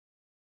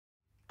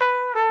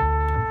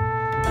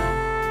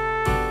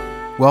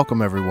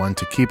Welcome, everyone,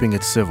 to Keeping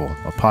It Civil,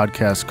 a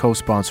podcast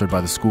co-sponsored by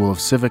the School of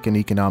Civic and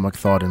Economic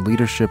Thought and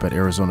Leadership at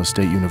Arizona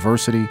State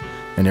University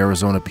and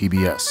Arizona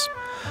PBS.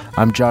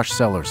 I'm Josh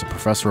Sellers, a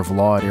professor of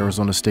law at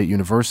Arizona State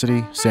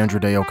University,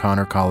 Sandra Day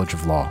O'Connor College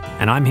of Law.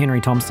 And I'm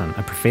Henry Thompson,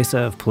 a professor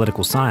of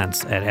political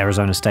science at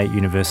Arizona State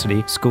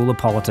University, School of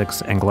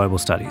Politics and Global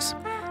Studies.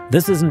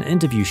 This is an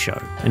interview show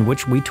in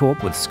which we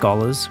talk with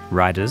scholars,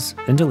 writers,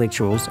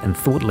 intellectuals, and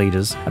thought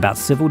leaders about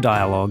civil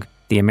dialogue,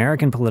 the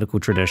American political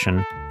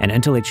tradition, and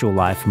intellectual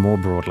life more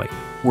broadly.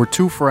 We're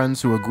two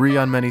friends who agree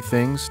on many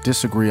things,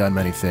 disagree on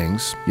many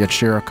things, yet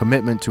share a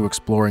commitment to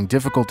exploring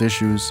difficult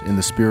issues in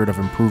the spirit of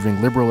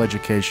improving liberal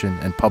education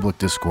and public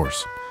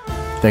discourse.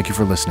 Thank you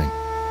for listening.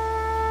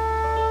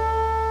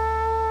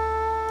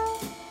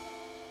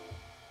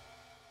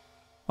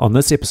 On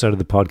this episode of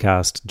the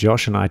podcast,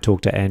 Josh and I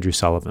talk to Andrew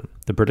Sullivan,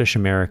 the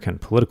British-American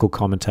political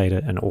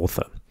commentator and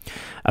author,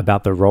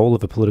 about the role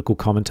of a political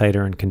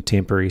commentator in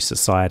contemporary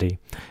society,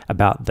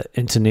 about the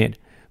internet,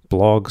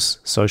 blogs,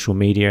 social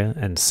media,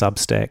 and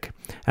Substack,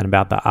 and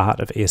about the art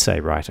of essay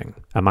writing,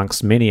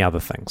 amongst many other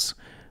things.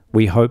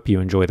 We hope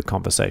you enjoy the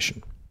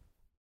conversation.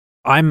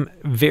 I'm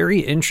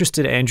very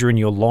interested, Andrew, in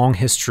your long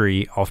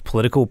history of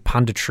political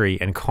punditry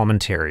and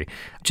commentary.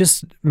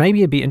 Just maybe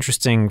it'd be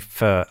interesting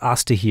for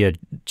us to hear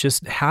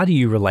just how do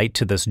you relate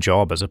to this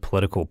job as a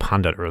political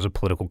pundit or as a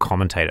political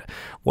commentator?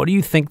 What do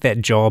you think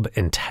that job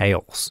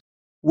entails?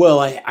 Well,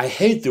 I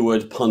hate the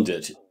word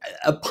pundit.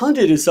 A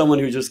pundit is someone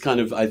who just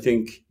kind of, I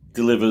think,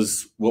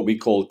 delivers what we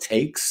call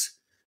takes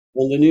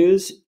on the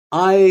news.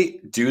 I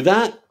do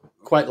that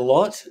quite a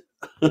lot,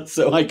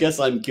 so I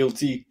guess I'm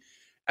guilty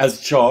as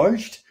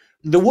charged.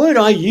 The word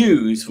I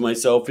use for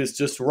myself is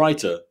just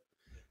writer.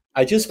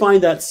 I just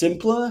find that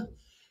simpler.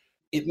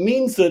 It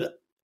means that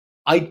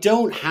I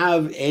don't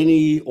have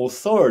any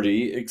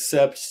authority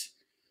except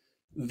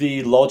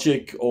the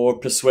logic or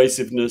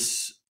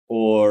persuasiveness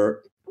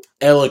or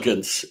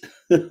elegance.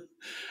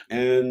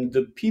 And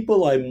the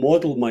people I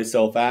model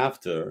myself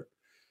after,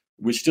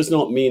 which does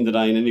not mean that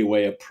I in any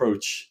way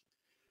approach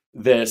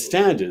their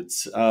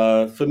standards.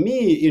 For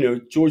me,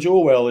 George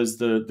Orwell is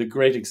the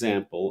great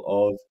example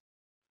of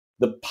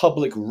the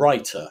public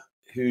writer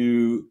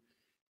who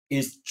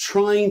is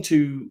trying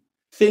to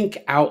think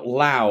out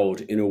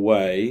loud in a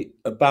way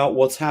about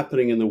what's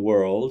happening in the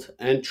world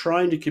and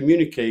trying to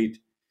communicate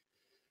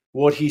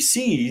what he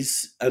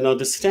sees and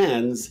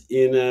understands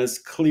in as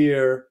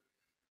clear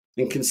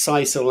and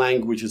concise a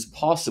language as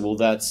possible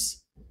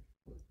that's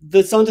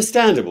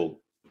understandable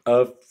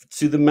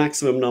to the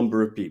maximum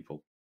number of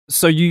people.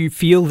 So you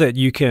feel that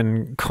you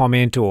can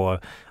comment or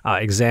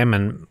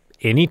examine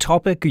any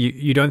topic?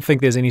 You don't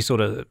think there's any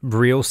sort of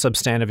real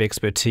substantive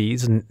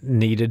expertise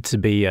needed to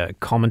be a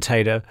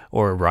commentator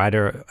or a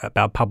writer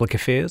about public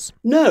affairs?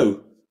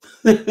 No.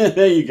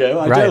 There you go.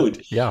 I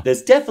don't. Yeah.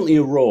 There's definitely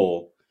a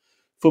role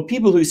for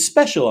people who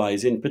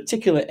specialize in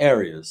particular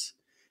areas.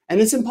 And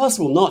it's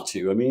impossible not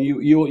to. I mean,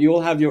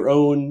 you'll have your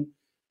own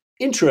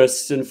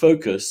interests and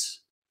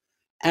focus,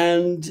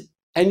 and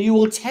you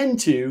will tend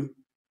to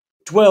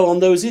dwell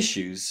on those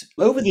issues.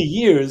 Over the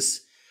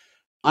years,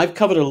 I've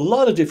covered a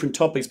lot of different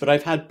topics, but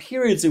I've had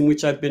periods in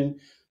which I've been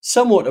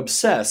somewhat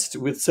obsessed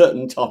with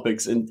certain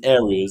topics and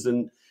areas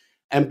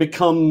and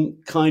become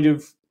kind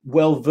of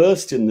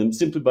well-versed in them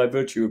simply by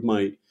virtue of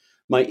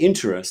my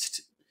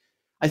interest.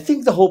 I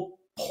think the whole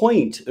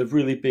point of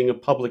really being a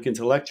public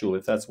intellectual,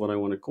 if that's what I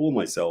want to call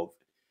myself,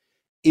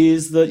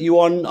 is that you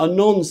are a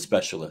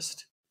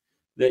non-specialist,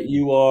 that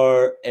you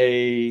are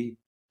a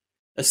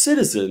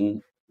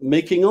citizen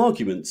making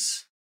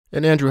arguments.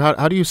 And Andrew,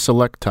 how do you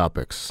select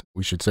topics?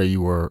 We should say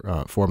you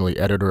were formerly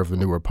editor of The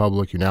New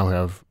Republic. You now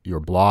have your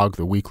blog,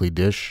 The Weekly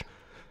Dish.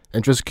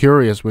 And just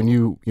curious, when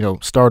you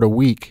start a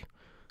week,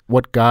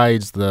 what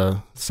guides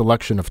the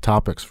selection of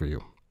topics for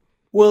you?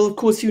 Well, of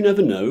course, you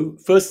never know.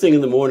 First thing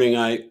in the morning,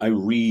 I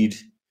read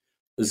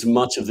as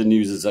much of the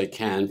news as I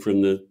can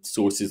from the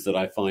sources that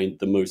I find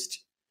the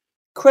most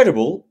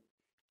credible.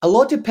 A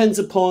lot depends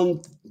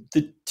upon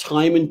the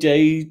time and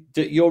day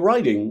that you're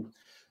writing.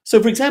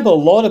 So, for example, a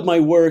lot of my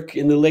work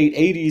in the late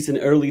 80s and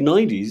early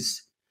 90s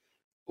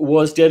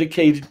was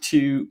dedicated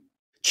to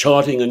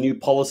charting a new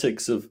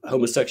politics of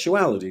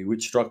homosexuality,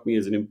 which struck me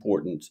as an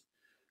important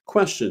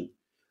question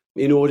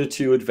in order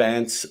to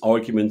advance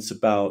arguments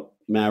about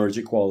marriage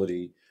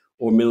equality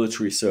or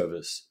military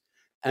service.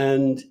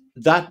 And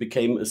that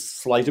became a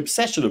slight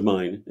obsession of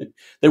mine.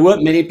 There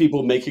weren't many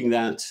people making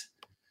that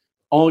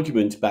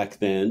argument back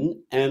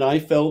then, and I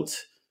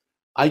felt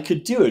I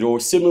could do it. Or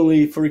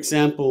similarly, for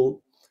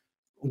example,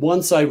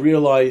 once I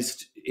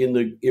realized in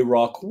the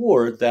Iraq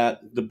War that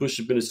the Bush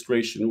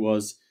administration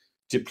was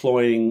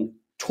deploying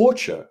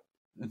torture,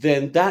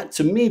 then that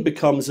to me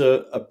becomes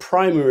a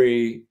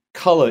primary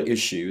color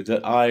issue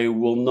that I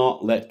will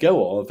not let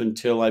go of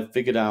until I've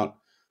figured out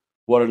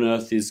what on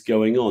earth is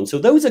going on. So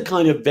those are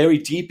kind of very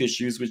deep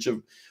issues, which are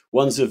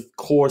ones of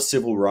core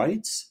civil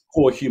rights,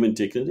 core human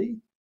dignity.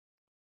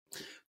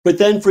 But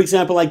then, for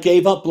example, I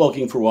gave up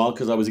blogging for a while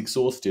because I was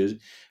exhausted,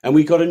 and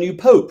we got a new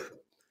pope.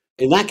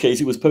 In that case,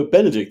 it was Pope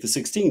Benedict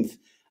XVI.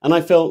 And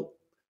I felt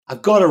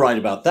I've got to write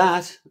about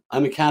that.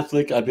 I'm a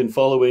Catholic. I've been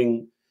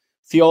following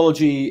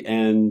theology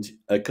and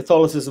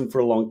Catholicism for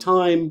a long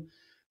time.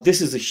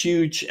 This is a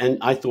huge and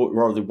I thought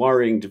rather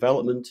worrying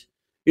development.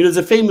 There's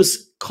a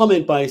famous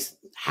comment by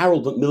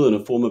Harold Macmillan,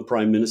 a former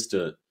Prime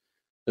Minister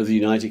of the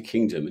United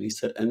Kingdom,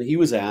 and he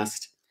was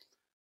asked,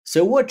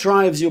 "So what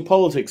drives your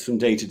politics from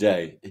day to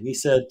day?" And he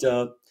said,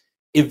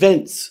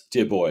 "Events,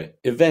 dear boy,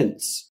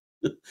 events."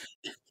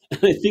 And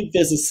I think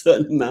there's a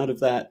certain amount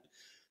of that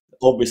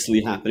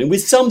obviously happening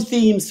with some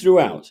themes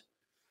throughout.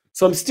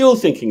 So I'm still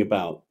thinking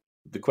about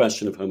the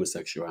question of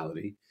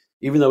homosexuality,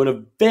 even though in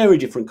a very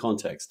different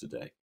context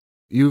today.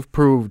 You've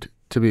proved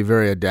to be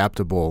very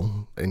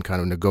adaptable in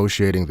kind of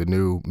negotiating the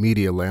new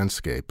media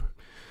landscape.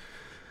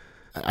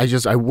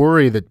 I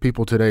worry that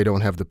people today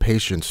don't have the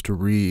patience to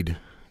read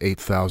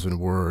 8,000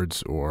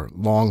 words or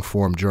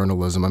long-form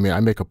journalism. I mean, I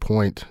make a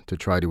point to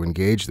try to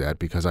engage that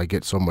because I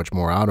get so much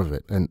more out of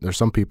it. And there's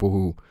some people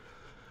who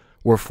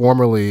were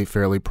formerly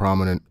fairly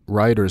prominent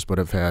writers but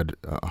have had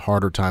a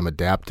harder time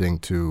adapting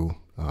to,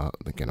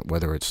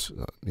 whether it's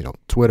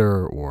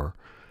Twitter or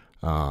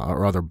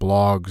other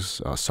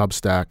blogs,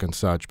 Substack and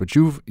such. But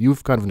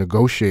you've kind of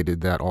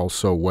negotiated that all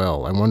so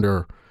well. I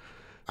wonder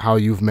how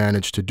you've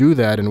managed to do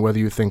that and whether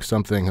you think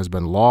something has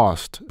been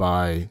lost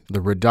by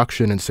the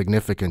reduction in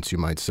significance, you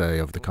might say,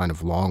 of the kind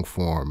of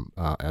long-form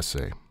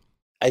essay.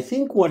 I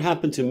think what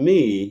happened to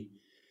me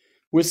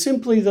was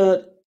simply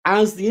that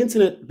as the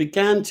internet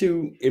began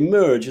to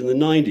emerge in the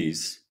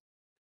 90s,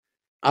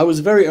 I was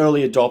a very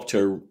early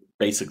adopter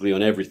basically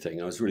on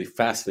everything. I was really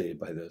fascinated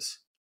by this.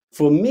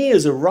 For me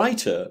as a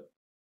writer,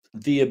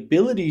 the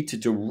ability to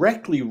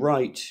directly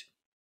write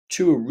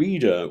to a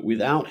reader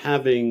without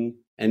having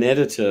an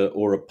editor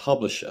or a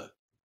publisher,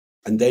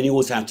 and then you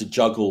also have to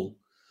juggle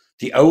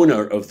the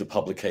owner of the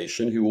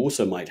publication who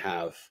also might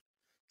have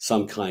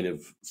some kind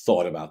of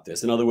thought about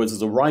this. In other words,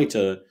 as a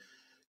writer,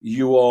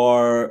 you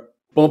are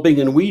bobbing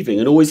and weaving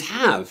and always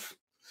have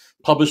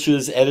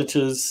publishers,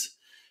 editors.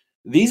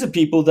 These are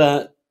people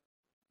that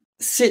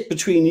sit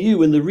between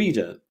you and the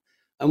reader.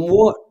 And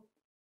what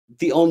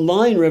the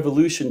online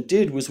revolution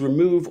did was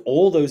remove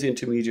all those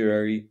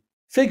intermediary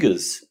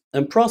figures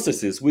and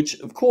processes, which,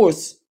 of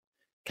course,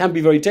 can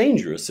be very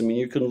dangerous. I mean,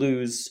 you can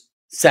lose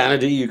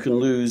sanity, you can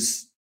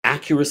lose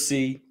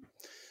accuracy,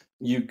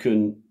 you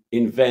can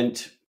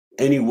invent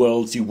any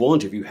worlds you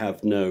want if you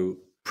have no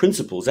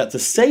principles. At the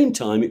same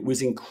time, it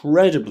was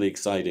incredibly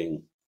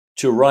exciting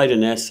to write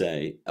an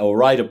essay or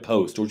write a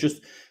post or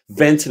just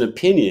vent an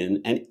opinion,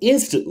 and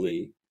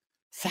instantly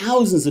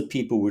thousands of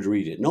people would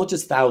read it. Not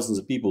just thousands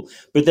of people,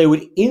 but they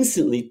would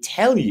instantly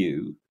tell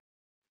you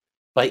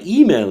by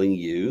emailing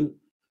you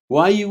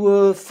why you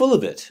were full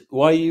of it,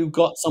 why you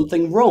got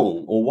something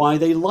wrong, or why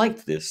they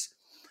liked this.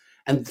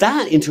 And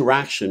that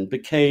interaction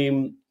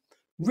became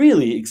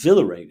really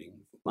exhilarating.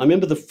 I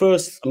remember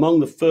among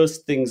the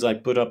first things I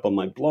put up on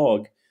my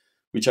blog,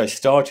 which I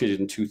started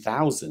in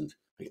 2000,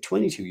 like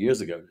 22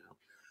 years ago now,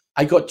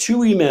 I got 2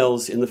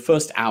 emails in the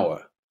first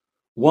hour.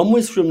 One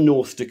was from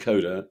North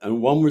Dakota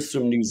and one was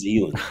from New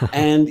Zealand.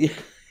 And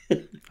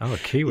oh, a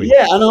Kiwi.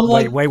 Yeah, and I'm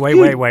like, wait.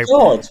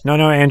 God.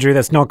 No, Andrew,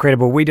 that's not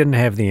credible. We didn't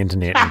have the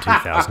internet in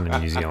 2000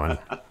 in New Zealand.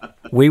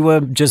 We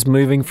were just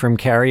moving from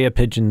carrier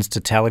pigeons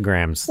to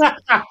telegrams.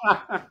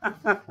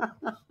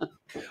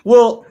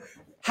 Well,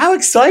 how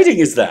exciting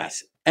is that?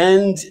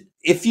 And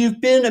if you've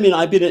been,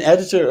 I've been an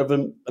editor of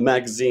a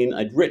magazine.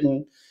 I've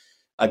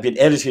been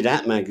edited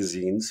at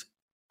magazines.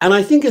 And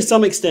I think to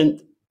some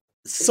extent,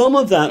 some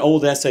of that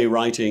old essay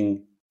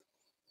writing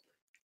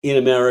in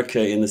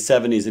America in the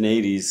 70s and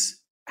 80s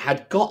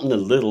had gotten a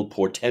little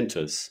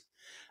portentous.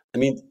 I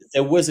mean,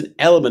 there was an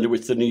element in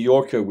which the New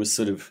Yorker was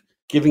sort of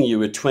giving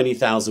you a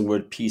 20,000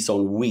 word piece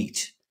on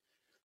wheat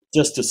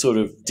just to sort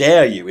of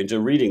dare you into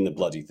reading the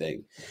bloody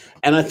thing.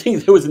 And I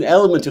think there was an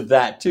element of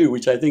that too,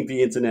 which I think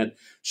the internet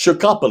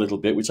shook up a little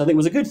bit, which I think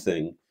was a good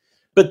thing.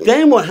 But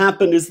then what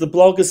happened is the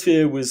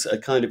blogosphere was a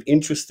kind of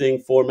interesting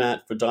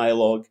format for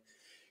dialogue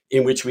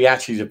in which we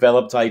actually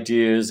developed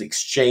ideas,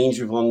 exchanged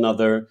with one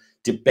another,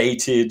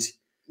 debated,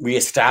 we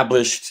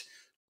established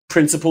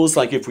principles,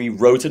 like if we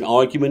wrote an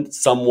argument,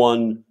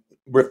 someone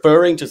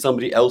referring to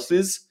somebody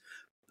else's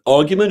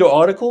argument or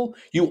article,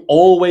 you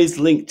always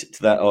linked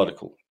to that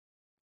article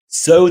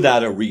so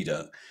that a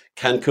reader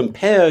can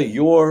compare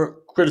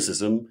your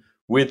criticism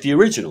with the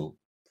original.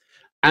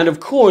 And of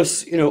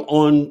course,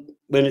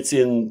 when it's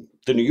in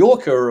the New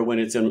Yorker or when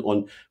it's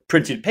on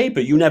printed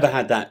paper, you never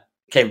had that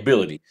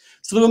capability.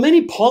 So there were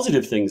many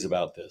positive things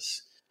about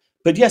this.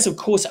 But yes, of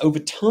course, over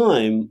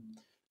time,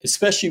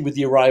 especially with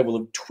the arrival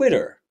of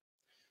Twitter,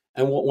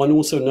 and what one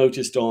also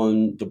noticed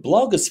on the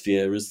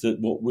blogosphere is that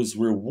what was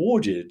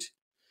rewarded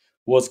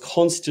was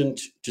constant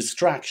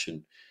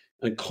distraction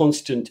and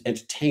constant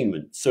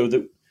entertainment. So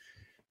that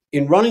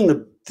in running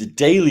the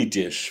Daily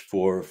Dish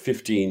for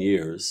 15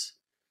 years,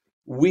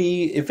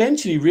 we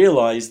eventually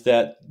realized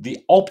that the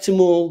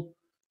optimal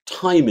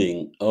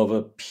timing of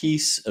a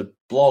piece of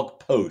blog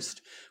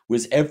post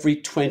was every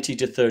 20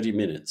 to 30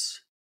 minutes.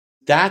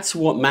 That's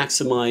what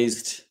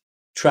maximized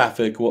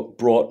traffic, what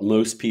brought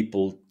most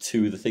people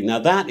to the thing. Now,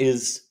 that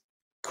is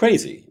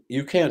crazy.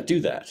 You can't do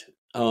that.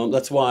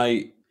 That's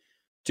why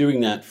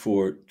doing that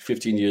for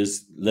 15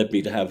 years led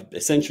me to have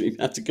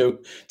to go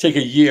take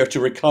a year to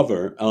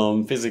recover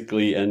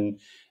physically and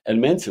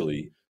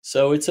mentally.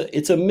 So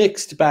it's a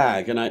mixed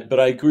bag. But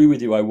I agree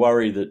with you. I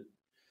worry that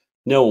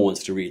no one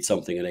wants to read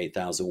something at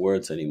 8,000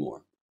 words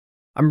anymore.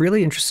 I'm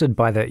really interested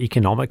by the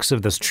economics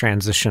of this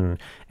transition,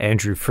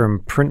 Andrew, from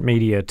print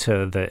media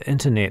to the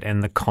internet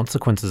and the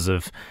consequences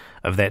of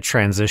that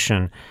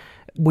transition.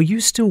 Were you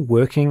still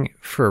working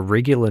for a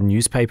regular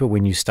newspaper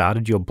when you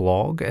started your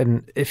blog?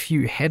 And if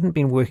you hadn't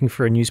been working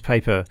for a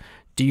newspaper,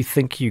 do you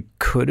think you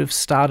could have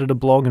started a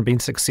blog and been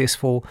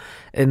successful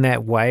in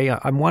that way?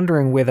 I'm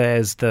wondering whether,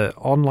 as the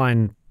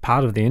online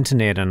part of the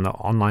internet and the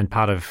online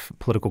part of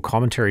political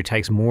commentary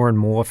takes more and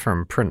more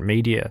from print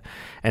media,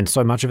 and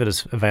so much of it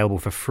is available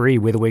for free,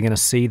 whether we're going to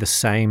see the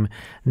same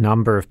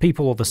number of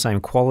people or the same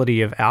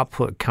quality of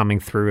output coming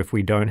through if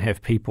we don't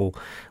have people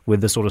with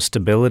the sort of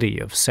stability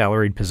of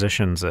salaried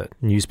positions at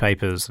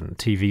newspapers and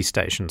TV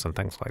stations and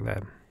things like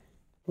that.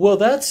 Well,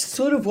 that's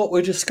sort of what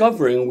we're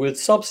discovering with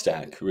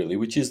Substack, really,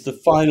 which is the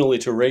final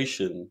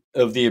iteration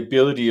of the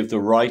ability of the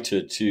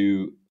writer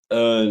to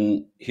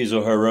earn his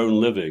or her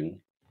own living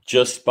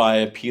just by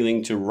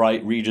appealing to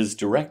readers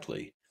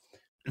directly.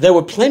 There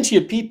were plenty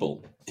of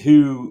people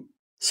who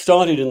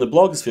started in the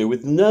blogosphere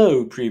with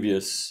no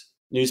previous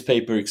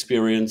newspaper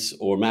experience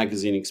or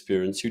magazine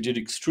experience who did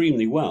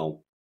extremely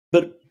well.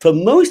 But for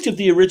most of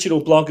the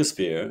original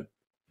blogosphere,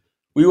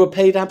 we were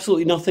paid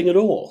absolutely nothing at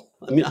all.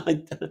 I mean,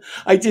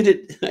 I did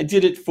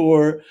it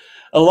for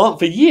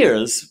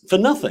years for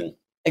nothing,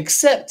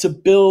 except to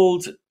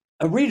build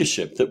a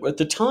readership that at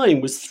the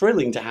time was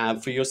thrilling to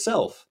have for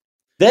yourself.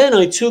 Then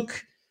I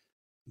took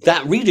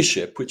that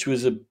readership, which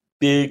was a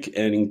big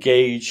and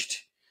engaged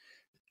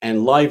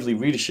and lively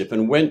readership,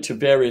 and went to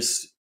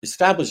various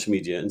established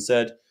media and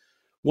said,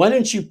 why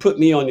don't you put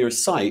me on your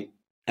site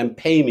and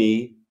pay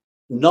me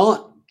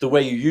not the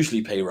way you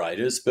usually pay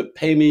writers, but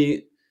pay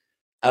me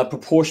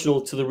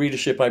proportional to the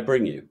readership I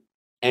bring you.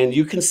 And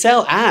you can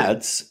sell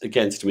ads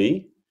against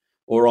me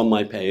or on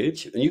my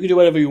page, and you can do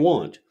whatever you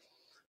want.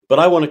 But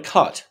I want a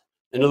cut.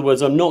 In other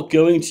words, I'm not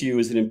going to you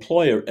as an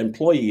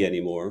employee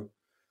anymore.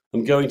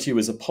 I'm going to you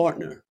as a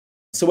partner.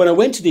 So when I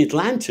went to The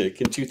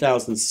Atlantic in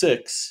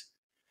 2006,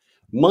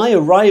 my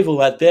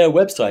arrival at their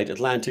website,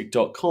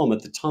 Atlantic.com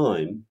at the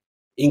time,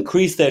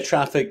 increased their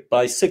traffic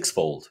by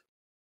sixfold.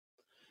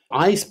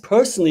 I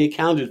personally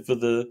accounted for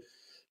the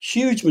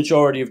huge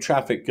majority of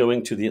traffic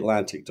going to the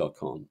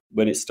Atlantic.com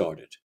when it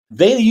started.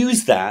 They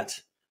used that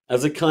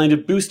as a kind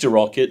of booster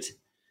rocket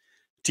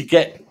to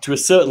get to a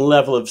certain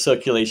level of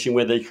circulation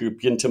where they could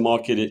begin to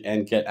market it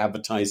and get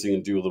advertising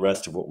and do all the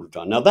rest of what we've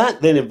done. Now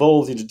that then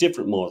evolved into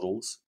different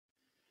models.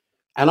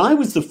 And I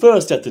was the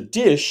first at the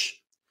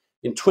Dish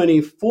in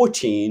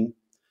 2014,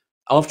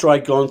 after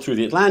I'd gone through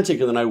the Atlantic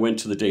and then I went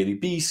to the Daily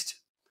Beast,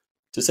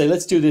 to say,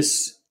 let's do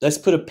this, let's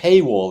put a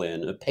paywall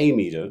in, a pay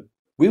meter.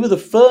 We were the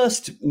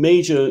first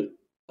major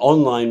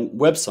online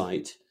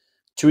website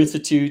to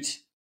institute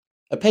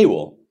a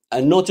paywall,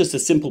 and not just a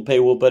simple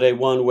paywall, but a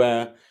one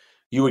where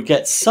you would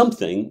get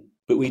something,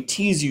 but we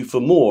tease you for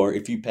more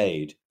if you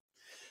paid.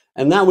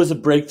 And that was a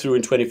breakthrough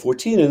in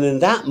 2014. And then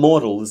that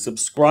model, the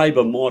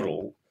subscriber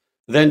model,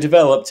 then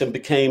developed and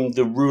became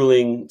the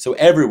ruling. So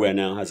everywhere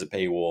now has a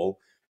paywall.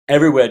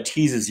 Everywhere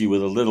teases you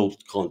with a little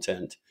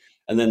content,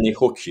 and then they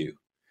hook you.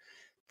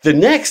 The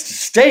next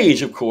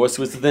stage, of course,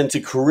 was then to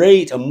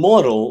create a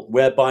model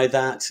whereby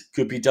that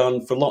could be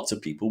done for lots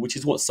of people, which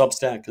is what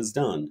Substack has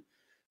done,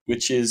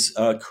 which is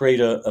create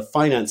a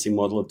financing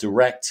model of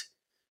direct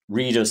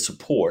reader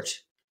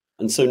support.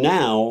 And so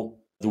now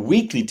the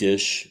Weekly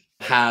Dish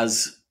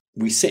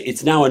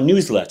it's now a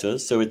newsletter,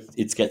 so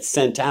it gets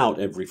sent out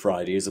every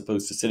Friday as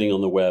opposed to sitting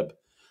on the web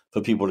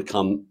for people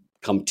to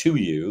come to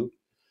you.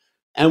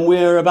 And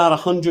we're about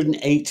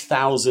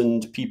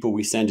 108,000 people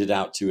we send it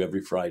out to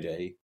every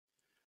Friday,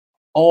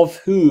 of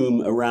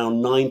whom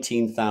around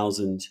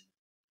 19,000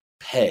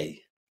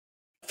 pay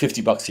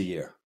 $50 a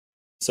year.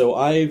 So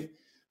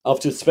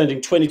after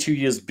spending 22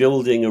 years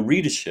building a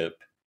readership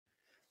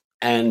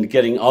and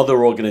getting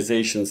other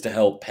organizations to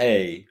help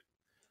pay,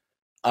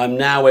 I'm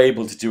now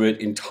able to do it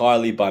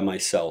entirely by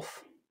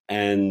myself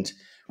and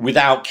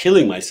without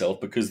killing myself,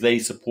 because they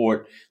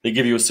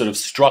give you a sort of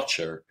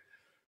structure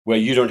where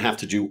you don't have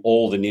to do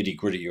all the nitty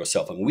gritty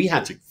yourself. And we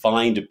had to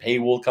find a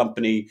paywall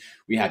company.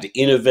 We had to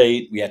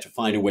innovate. We had to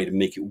find a way to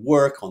make it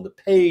work on the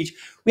page.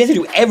 We had to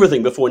do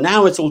everything before.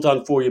 Now it's all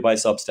done for you by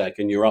Substack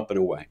and you're up and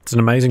away. It's an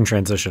amazing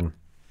transition.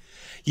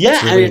 Yeah.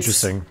 It's really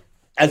interesting.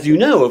 As you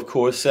know, of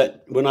course,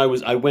 that when I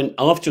went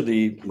after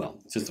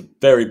just a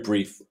very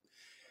brief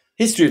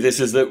history of this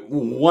is that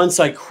once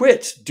I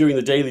quit doing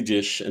the Daily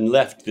Dish and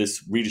left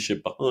this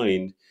readership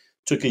behind,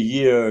 took a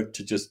year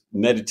to just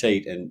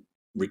meditate and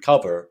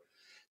recover.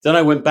 Then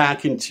I went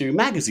back into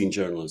magazine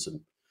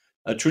journalism,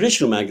 a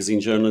traditional magazine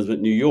journalism at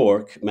New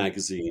York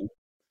Magazine.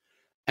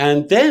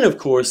 And then, of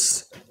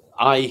course,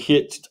 I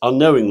hit,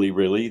 unknowingly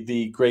really,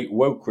 the great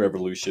woke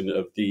revolution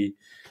of the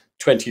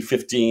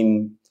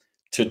 2015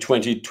 to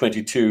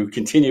 2022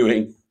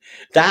 continuing.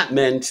 That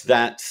meant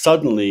that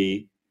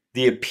suddenly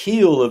the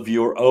appeal of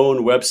your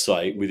own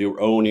website with your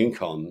own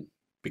income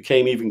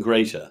became even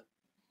greater,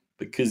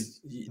 because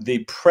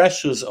the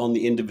pressures on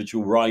the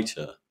individual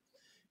writer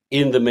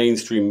in the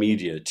mainstream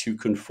media to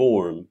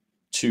conform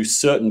to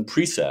certain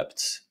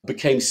precepts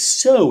became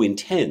so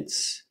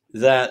intense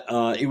that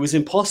it was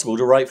impossible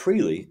to write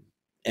freely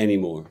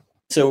anymore.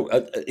 So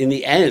in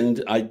the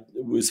end, I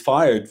was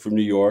fired from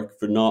New York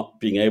for not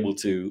being able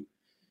to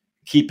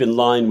keep in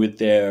line with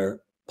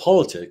their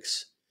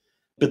politics,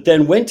 but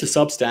then went to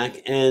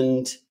Substack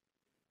and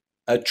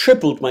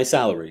tripled my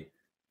salary.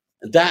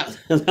 That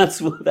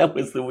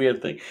was the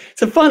weird thing.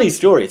 It's a funny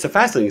story. It's a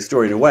fascinating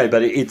story in a way,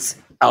 but it's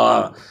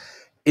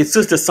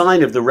just a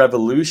sign of the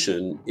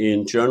revolution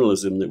in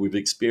journalism that we've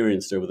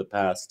experienced over the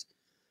past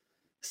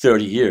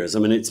 30 years. I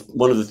mean, it's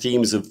one of the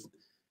themes of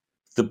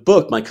the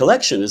book, my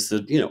collection, is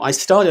that, I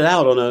started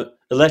out on an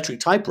electric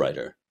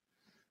typewriter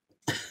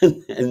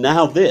and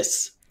now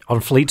this. On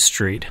Fleet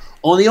Street.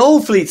 On the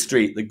old Fleet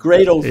Street, the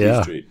great old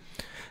Fleet Street.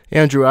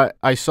 Andrew,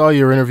 I saw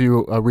your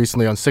interview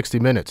recently on 60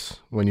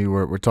 Minutes when you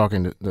were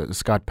talking to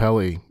Scott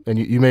Pelley, and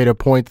you made a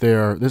point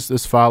there.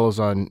 This follows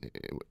on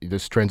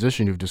this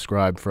transition you've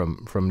described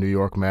from New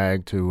York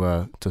Mag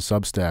to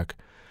Substack.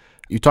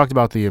 You talked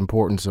about the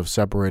importance of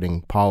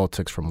separating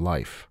politics from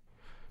life.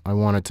 I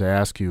wanted to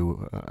ask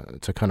you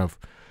to kind of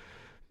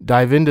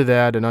dive into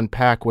that and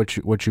unpack what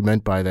you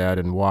meant by that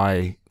and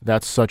why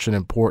that's such an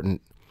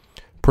important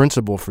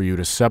principle for you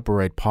to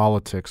separate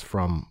politics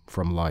from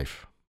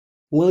life.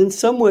 Well, in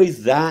some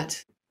ways,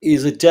 that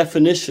is a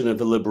definition of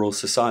a liberal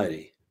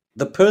society.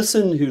 The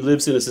person who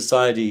lives in a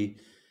society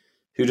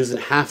who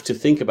doesn't have to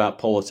think about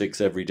politics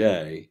every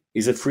day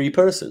is a free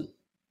person.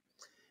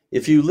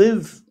 If you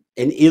live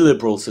in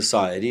illiberal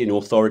society, an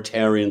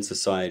authoritarian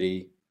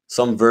society,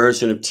 some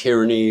version of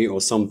tyranny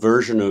or some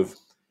version of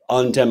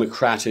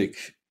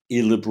undemocratic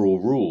illiberal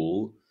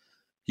rule,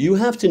 you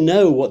have to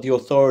know what the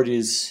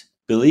authorities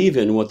believe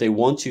in, what they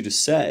want you to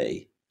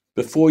say,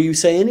 before you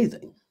say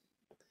anything.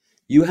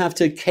 You have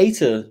to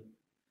cater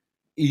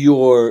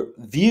your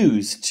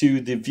views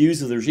to the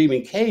views of the regime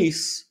in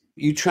case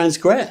you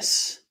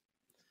transgress.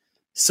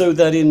 So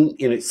that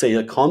in say,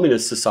 a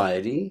communist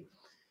society,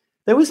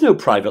 there was no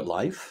private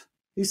life.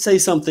 You say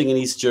something in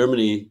East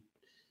Germany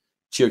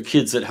to your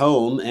kids at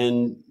home,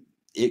 and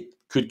it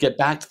could get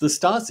back to the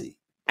Stasi.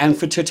 And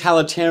for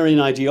totalitarian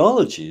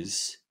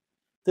ideologies,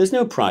 there's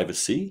no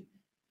privacy.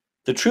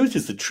 The truth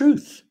is the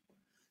truth.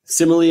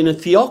 Similarly, in a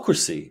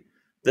theocracy,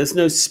 there's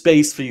no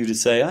space for you to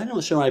say, I'm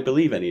not sure I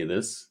believe any of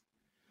this.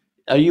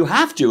 You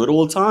have to at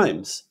all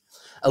times.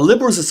 A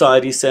liberal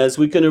society says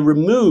we're going to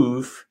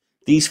remove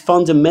these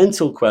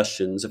fundamental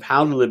questions of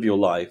how to live your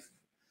life,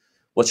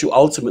 what you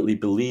ultimately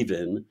believe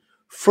in,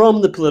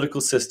 from the political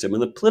system.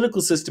 And the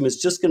political system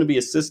is just going to be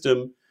a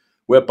system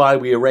whereby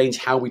we arrange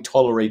how we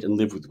tolerate and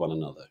live with one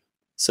another.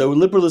 So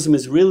liberalism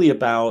is really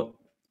about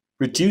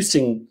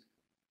reducing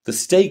the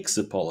stakes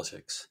of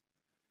politics.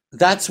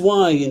 That's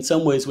why, in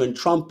some ways, when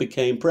Trump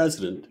became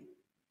president,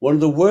 one of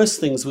the worst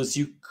things was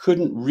you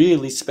couldn't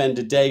really spend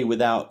a day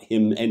without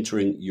him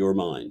entering your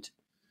mind.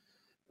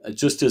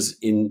 Just as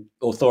in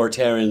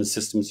authoritarian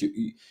systems,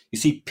 you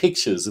see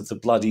pictures of the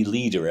bloody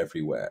leader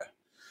everywhere.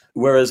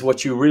 Whereas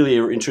what you really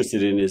are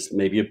interested in is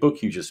maybe a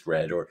book you just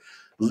read, or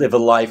live a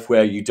life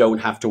where you don't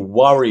have to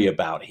worry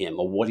about him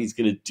or what he's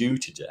going to do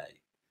today,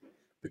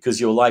 because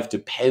your life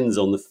depends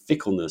on the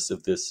fickleness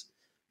of this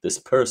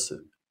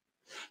person.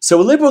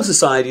 So a liberal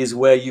society is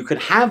where you can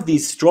have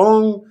these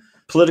strong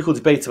political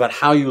debates about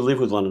how you live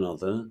with one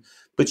another,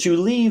 but you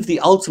leave the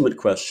ultimate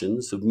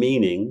questions of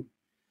meaning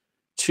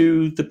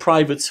to the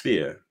private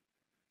sphere,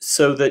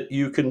 so that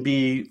you can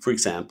be, for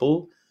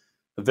example,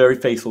 a very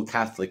faithful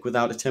Catholic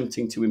without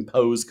attempting to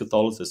impose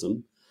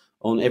Catholicism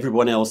on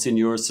everyone else in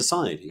your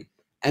society.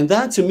 And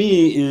that, to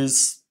me,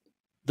 is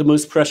the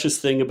most precious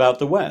thing about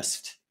the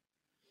West,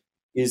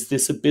 is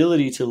this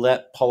ability to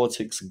let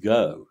politics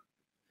go,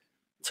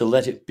 to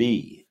let it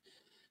be.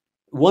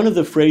 One of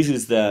the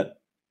phrases that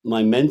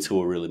my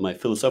mentor, really, my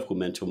philosophical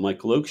mentor,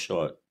 Michael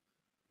Oakeshott,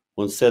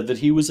 once said, that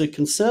he was a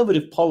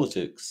conservative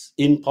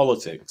in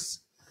politics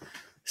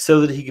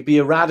so that he could be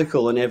a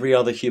radical in every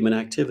other human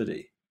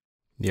activity.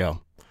 Yeah.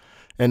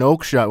 And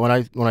Oakeshott,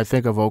 when I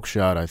think of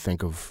Oakeshott, I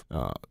think of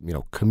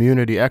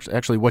community.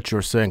 Actually, what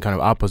you're saying, kind of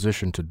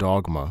opposition to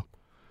dogma,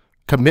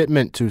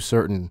 commitment to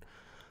certain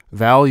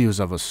values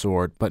of a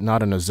sort, but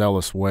not in a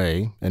zealous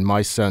way. And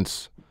my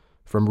sense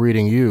from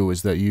reading you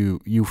is that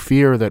you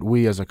fear that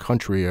we as a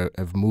country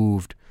have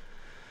moved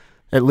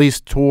at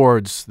least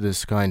towards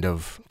this kind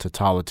of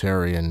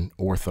totalitarian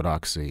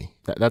orthodoxy.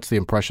 That's the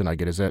impression I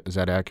get. Is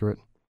that accurate?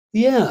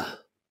 Yeah.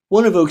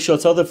 One of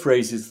Oakeshott's other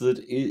phrases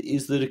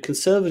is that a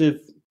conservative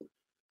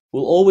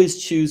will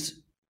always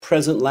choose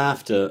present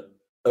laughter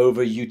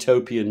over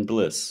utopian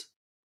bliss.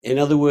 In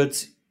other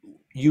words,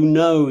 you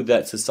know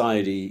that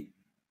society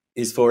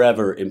is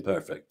forever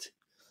imperfect.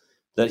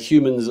 that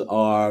humans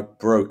are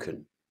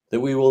broken, that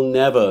we will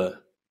never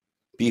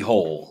be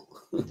whole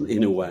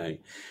in a way,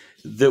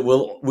 that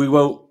we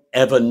won't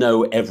ever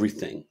know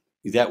everything,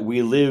 that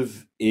we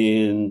live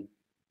in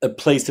a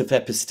place of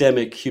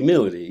epistemic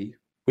humility,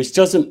 which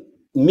doesn't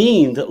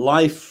mean that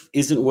life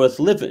isn't worth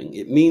living.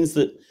 It means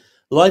that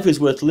life is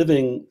worth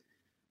living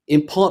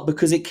in part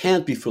because it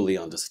can't be fully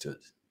understood.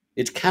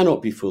 It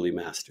cannot be fully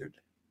mastered.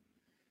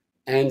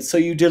 And so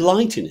you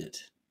delight in it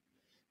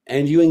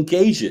and you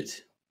engage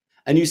it.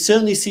 And you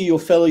certainly see your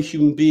fellow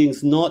human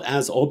beings not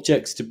as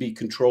objects to be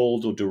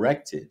controlled or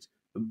directed,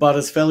 but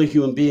as fellow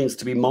human beings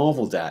to be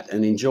marveled at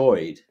and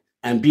enjoyed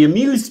and be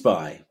amused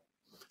by,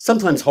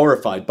 sometimes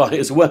horrified by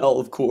as well,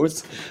 of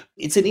course.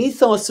 It's an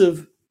ethos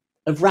of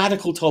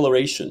radical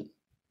toleration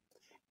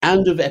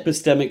and of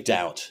epistemic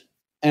doubt.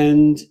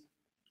 And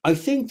I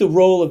think the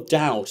role of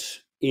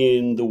doubt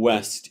in the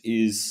West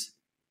is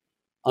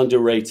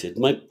underrated.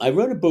 I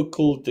wrote a book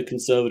called The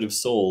Conservative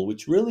Soul,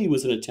 which really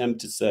was an attempt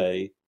to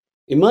say,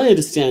 in my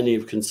understanding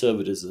of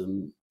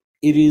conservatism,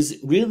 it is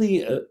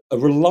really a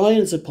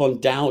reliance upon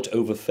doubt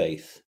over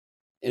faith.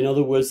 In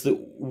other words, that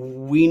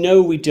we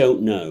know we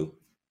don't know.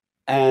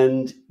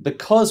 And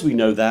because we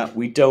know that,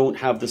 we don't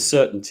have the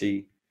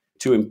certainty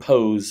to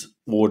impose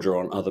order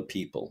on other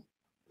people.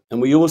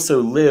 And we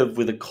also live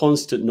with a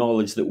constant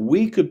knowledge that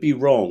we could be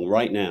wrong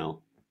right now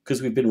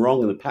because we've been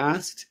wrong in the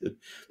past,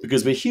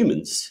 because we're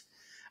humans.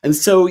 And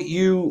so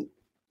you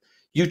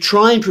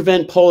try and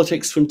prevent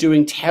politics from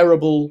doing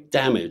terrible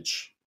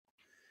damage.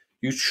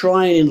 You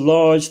try and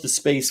enlarge the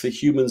space for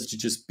humans to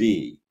just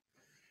be.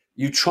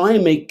 You try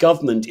and make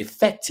government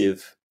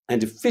effective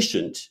and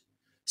efficient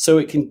so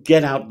it can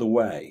get out of the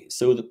way,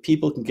 so that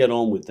people can get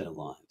on with their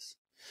lives.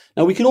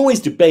 Now, we can always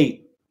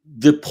debate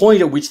the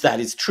point at which that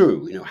is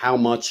true. You know, how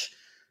much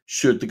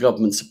should the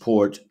government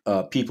support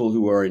people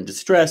who are in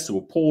distress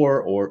or poor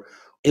or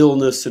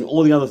illness and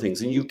all the other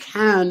things? And you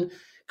can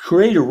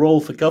create a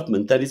role for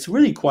government that is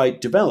really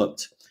quite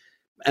developed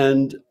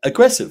and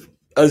aggressive,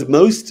 as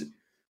most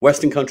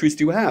Western countries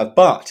do have.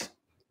 But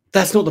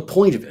that's not the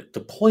point of it.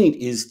 The point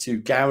is to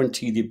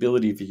guarantee the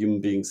ability for human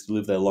beings to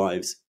live their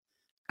lives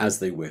as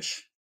they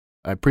wish.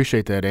 I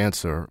appreciate that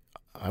answer.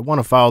 I want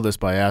to follow this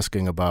by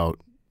asking about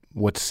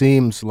what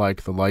seems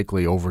like the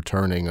likely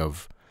overturning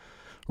of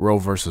Roe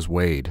versus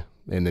Wade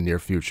in the near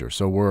future.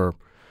 So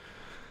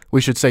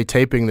we should say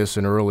taping this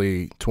in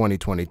early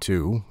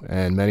 2022,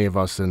 and many of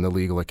us in the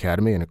legal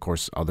academy, and of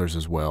course others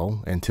as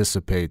well,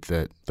 anticipate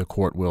that the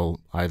court will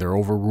either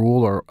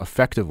overrule or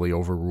effectively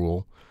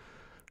overrule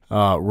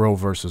Roe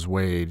versus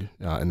Wade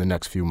in the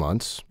next few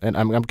months. And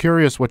I'm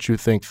curious what you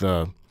think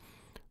the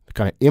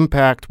kind of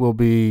impact will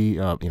be,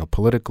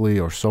 politically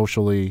or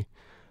socially.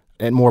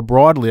 And more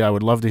broadly, I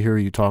would love to hear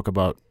you talk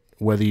about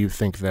whether you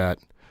think that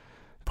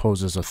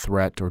poses a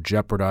threat or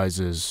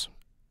jeopardizes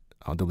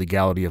the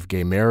legality of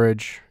gay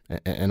marriage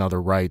and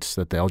other rights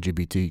that the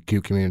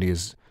LGBTQ community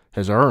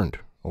has earned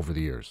over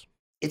the years.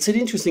 It's an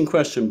interesting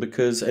question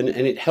because, and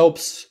it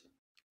helps,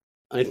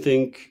 I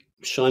think,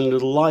 shine a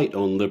little light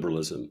on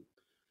liberalism.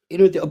 You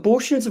know,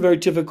 abortion is a very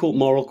difficult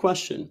moral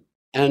question.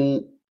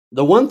 And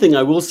the one thing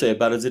I will say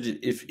about it is that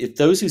if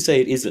those who say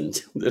it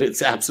isn't, that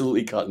it's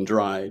absolutely cut and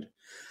dried,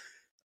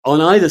 on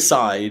either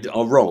side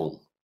are wrong.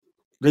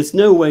 There's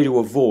no way to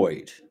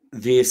avoid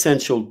the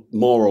essential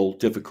moral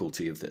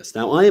difficulty of this.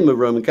 Now, I am a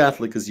Roman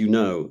Catholic, as you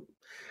know.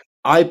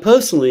 I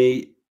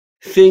personally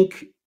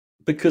think,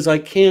 because I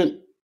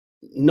can't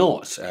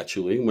not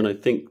actually, when I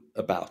think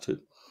about it,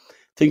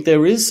 think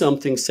there is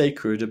something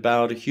sacred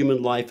about a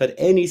human life at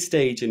any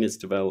stage in its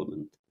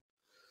development,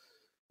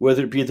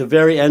 whether it be at the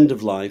very end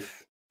of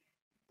life,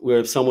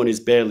 where someone is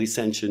barely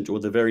sentient, or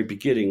the very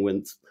beginning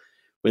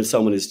when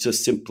someone is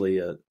just simply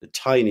a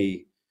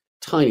tiny,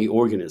 tiny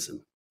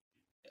organism.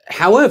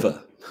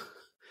 However,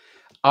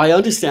 I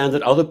understand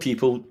that other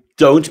people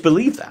don't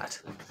believe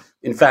that.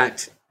 In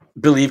fact,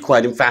 believe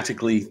quite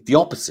emphatically the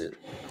opposite.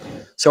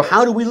 So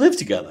how do we live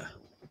together?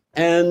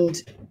 And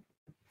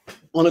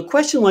on a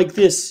question like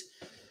this,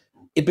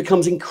 it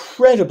becomes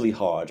incredibly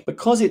hard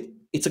because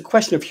it's a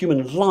question of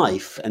human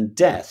life and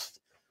death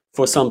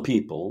for some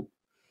people.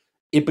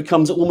 It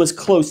becomes almost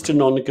close to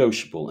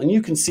non-negotiable. And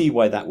you can see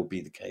why that would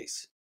be the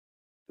case.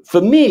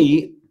 For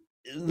me,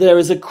 there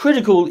is a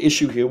critical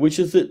issue here, which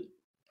is that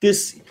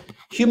this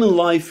human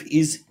life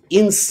is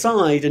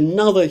inside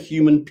another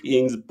human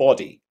being's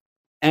body.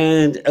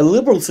 And a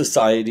liberal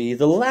society,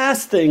 the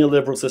last thing a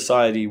liberal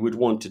society would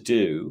want to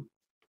do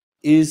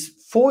is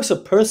force a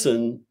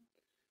person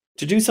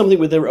to do something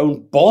with their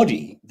own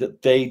body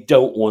that they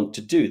don't want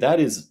to do. That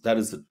is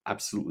an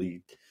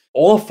absolutely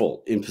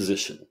awful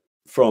imposition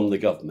from the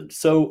government.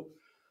 So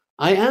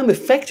I am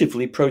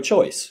effectively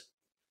pro-choice.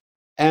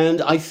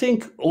 And I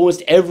think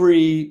almost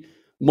every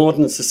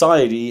modern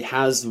society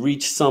has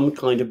reached some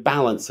kind of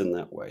balance in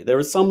that way. There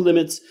are some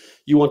limits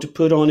you want to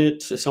put on it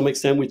to some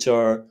extent, which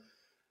are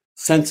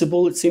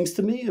sensible, it seems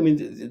to me. I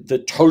mean, the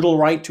total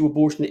right to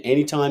abortion at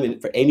any time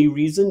and for any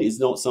reason is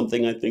not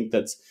something I think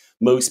that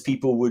most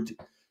people would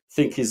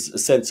think is a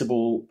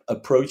sensible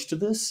approach to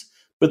this.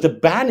 But the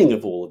banning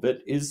of all of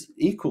it is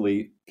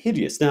equally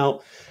hideous. Now,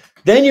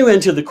 then you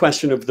enter the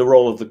question of the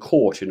role of the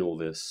court in all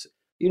this.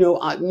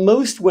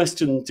 Most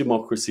Western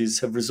democracies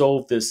have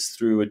resolved this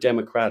through a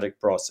democratic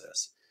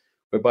process,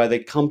 whereby they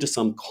come to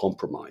some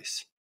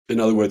compromise. In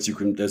other words,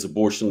 there's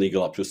abortion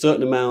legal up to a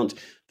certain amount,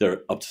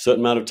 up to a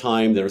certain amount of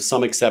time. There are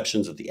some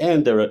exceptions at the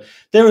end.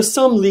 There are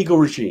some legal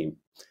regime.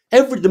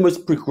 The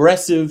most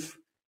progressive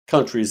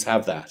countries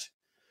have that.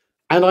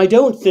 And I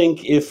don't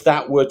think if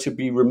that were to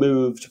be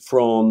removed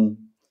from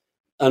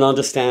an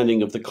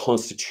understanding of the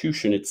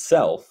Constitution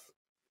itself,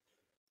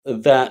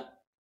 that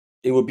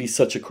it would be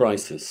such a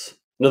crisis.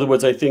 In other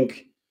words, I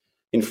think,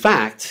 in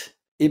fact,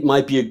 it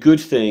might be a good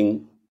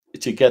thing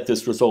to get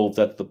this resolved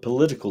at the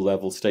political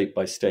level, state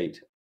by state.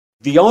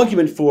 The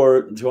argument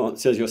to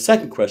answer your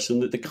second question,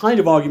 that the kind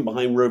of argument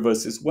behind Roe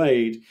versus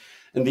Wade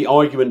and the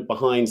argument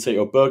behind, say,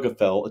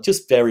 Obergefell are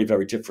just very,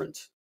 very different.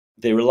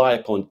 They rely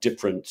upon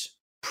different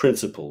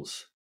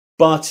principles.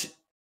 But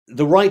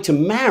the right to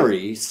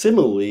marry,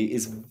 similarly,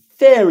 is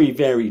very,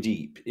 very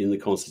deep in the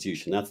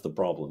Constitution. That's the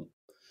problem.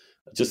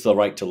 Just the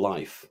right to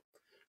life.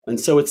 And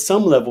so at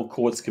some level,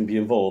 courts can be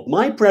involved.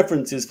 My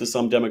preference is for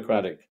some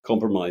democratic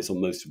compromise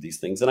on most of these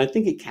things, and I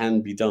think it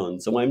can be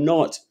done. So I'm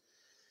not,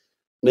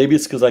 maybe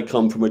it's because I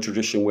come from a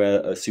tradition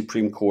where a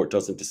Supreme Court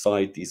doesn't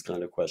decide these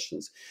kind of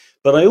questions.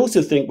 But I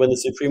also think when the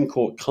Supreme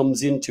Court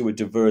comes into a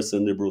diverse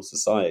and liberal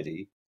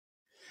society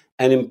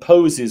and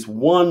imposes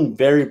one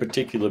very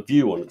particular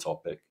view on a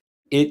topic,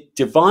 it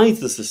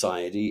divides the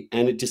society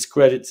and it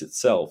discredits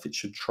itself. It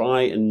should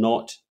try and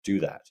not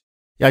do that.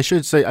 Yeah, I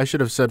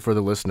should have said for the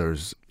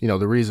listeners,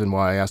 the reason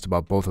why I asked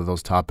about both of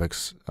those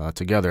topics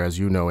together, as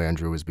you know,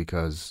 Andrew, is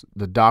because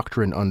the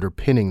doctrine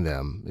underpinning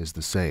them is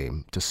the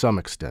same to some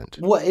extent.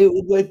 Well,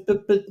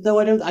 but no,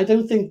 I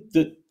don't think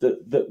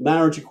that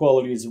marriage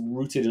equality is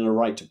rooted in a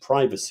right to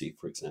privacy,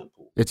 for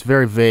example. It's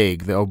very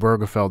vague. The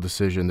Obergefell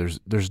decision,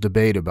 there's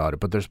debate about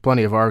it, but there's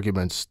plenty of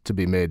arguments to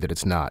be made that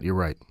it's not. You're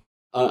right.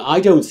 I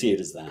don't see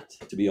it as that,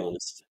 to be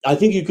honest. I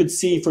think you could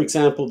see, for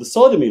example, the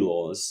sodomy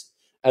laws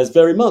as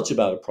very much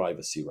about a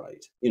privacy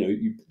right.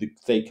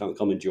 They can't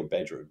come into your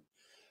bedroom.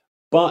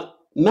 But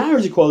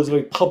marriage equality is a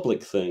very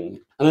public thing.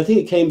 And I think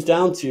it comes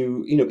down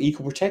to,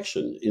 equal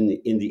protection in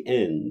the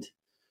end.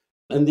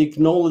 And the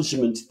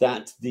acknowledgement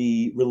that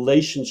the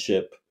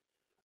relationship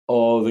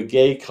of a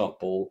gay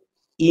couple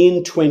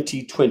in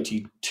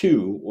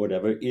 2022 or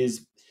whatever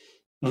is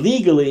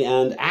legally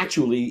and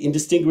actually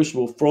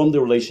indistinguishable from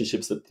the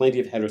relationships that plenty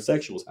of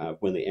heterosexuals have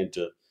when they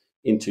enter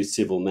into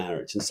civil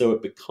marriage. And so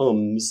it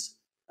becomes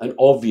an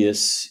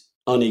obvious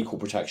unequal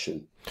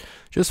protection.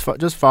 Just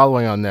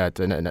following on that,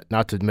 and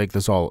not to make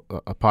this all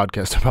a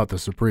podcast about the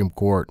Supreme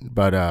Court,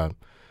 but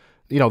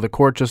the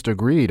court just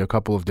agreed a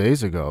couple of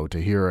days ago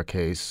to hear a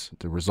case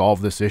to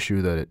resolve this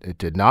issue that it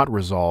did not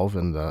resolve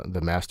in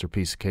the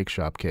Masterpiece Cake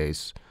Shop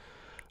case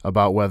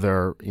about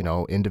whether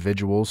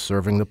individuals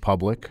serving the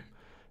public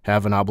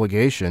have an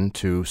obligation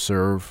to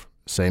serve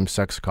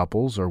same-sex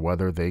couples or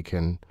whether they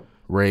can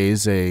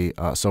raise a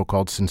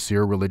so-called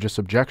sincere religious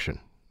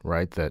objection.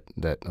 Right, that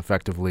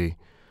effectively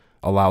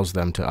allows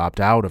them to opt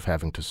out of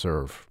having to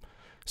serve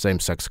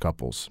same-sex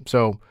couples.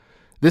 So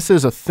this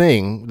is a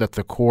thing that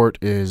the court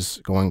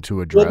is going to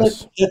address.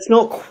 Well, that's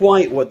not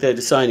quite what they're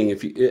deciding.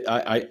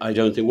 I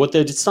don't think. What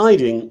they're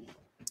deciding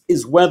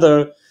is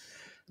whether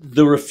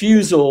the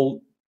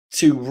refusal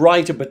to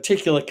write a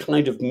particular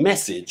kind of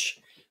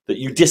message that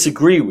you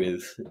disagree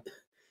with.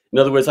 In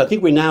other words, I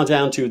think we're now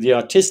down to the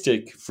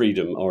artistic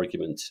freedom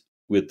argument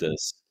with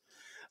this.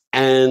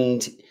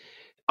 And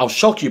I'll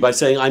shock you by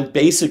saying I'm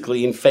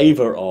basically in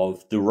favor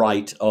of the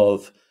right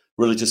of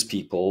religious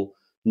people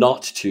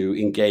not to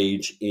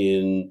engage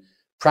in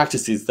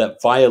practices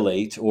that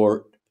violate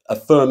or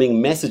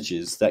affirming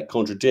messages that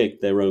contradict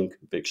their own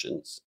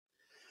convictions.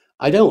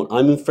 I don't.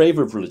 I'm in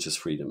favor of religious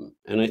freedom,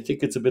 and I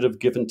think it's a bit of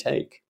give and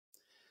take.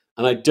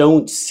 And I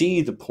don't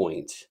see the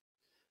point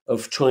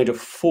of trying to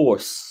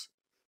force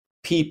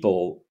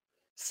people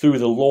through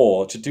the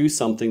law to do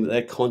something that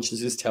their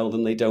consciences tell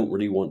them they don't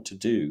really want to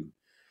do.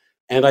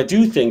 And I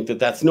do think that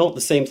that's not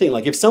the same thing.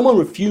 Like if someone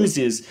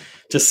refuses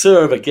to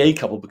serve a gay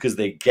couple because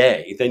they're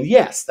gay, then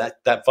yes,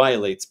 that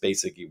violates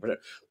basically.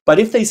 But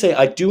if they say,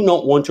 I do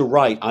not want to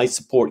write, I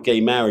support gay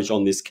marriage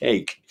on this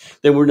cake,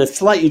 then we're in a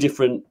slightly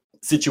different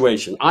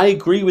situation. I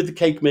agree with the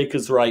cake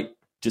maker's right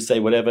to say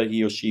whatever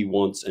he or she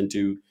wants and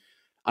do.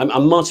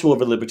 I'm much more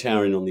of a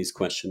libertarian on these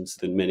questions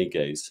than many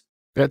gays.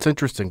 That's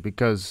interesting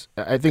because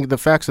I think the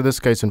facts of this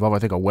case involve, I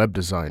think, a web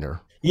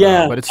designer.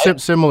 Yeah. But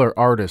it's similar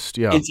artist,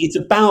 yeah. It's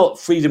about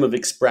freedom of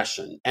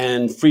expression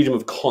and freedom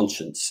of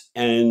conscience.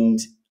 And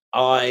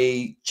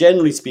I,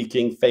 generally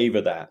speaking,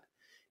 favor that,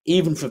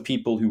 even for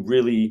people who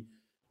really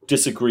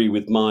disagree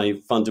with my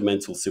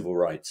fundamental civil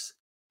rights.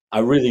 I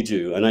really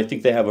do. And I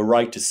think they have a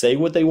right to say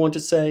what they want to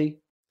say.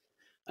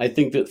 I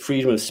think that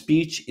freedom of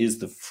speech is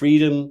the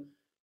freedom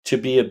to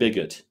be a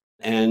bigot.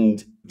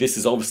 And this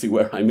is obviously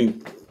where I'm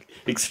in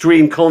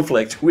extreme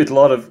conflict with a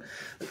lot of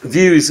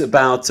views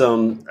about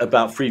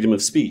freedom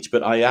of speech,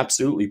 but I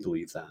absolutely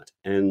believe that.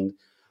 And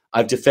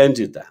I've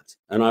defended that.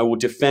 And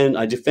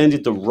I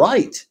defended the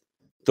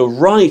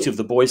right of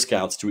the Boy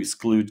Scouts to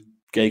exclude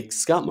gay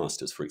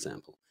scoutmasters, for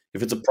example.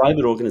 If it's a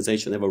private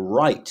organization, they have a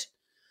right.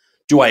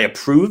 Do I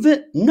approve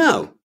it?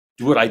 No.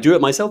 Would I do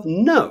it myself?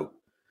 No.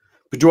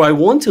 But do I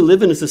want to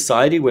live in a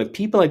society where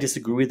people I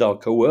disagree with are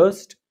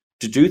coerced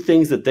to do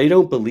things that they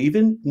don't believe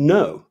in?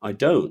 No, I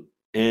don't.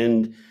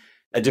 And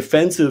a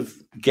defense of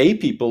gay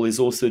people is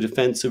also a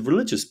defense of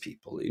religious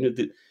people.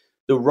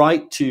 The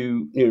right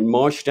to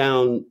march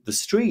down the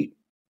street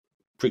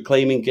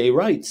proclaiming gay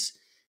rights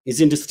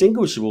is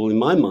indistinguishable in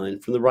my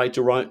mind from the right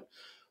to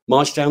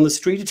march down the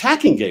street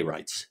attacking gay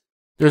rights.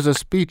 There's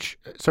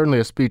certainly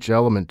a speech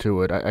element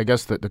to it. I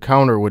guess that the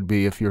counter would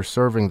be if you're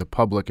serving the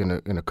public in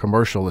a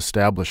commercial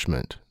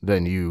establishment,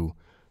 then you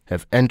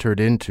have entered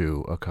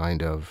into a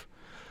kind of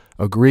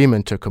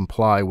agreement to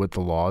comply with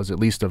the laws, at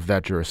least of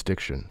that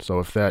jurisdiction. So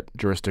if that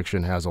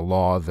jurisdiction has a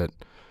law that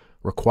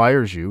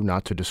requires you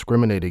not to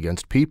discriminate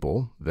against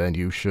people, then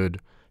you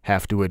should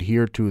have to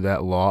adhere to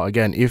that law,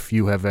 again, if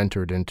you have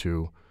entered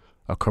into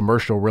a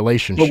commercial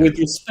relationship. But with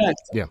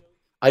respect,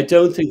 I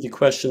don't think the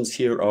questions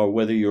here are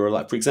whether you're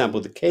allowed. For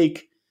example, the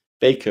cake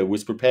baker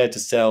was prepared to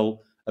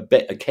sell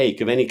a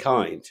cake of any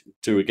kind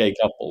to a gay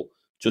couple,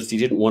 just he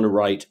didn't want to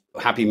write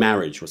happy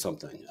marriage or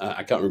something.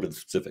 I can't remember the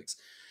specifics.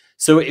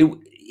 So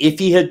if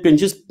he had been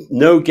just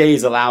no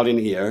gays allowed in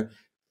here,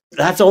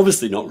 that's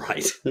obviously not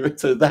right.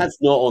 So that's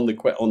not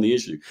on the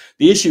issue.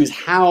 The issue is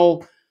how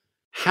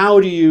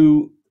do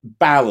you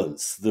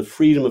balance the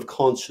freedom of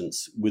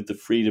conscience with the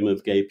freedom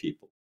of gay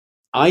people?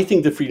 I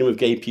think the freedom of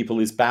gay people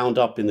is bound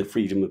up in the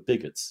freedom of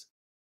bigots.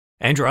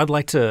 Andrew, I'd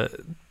like to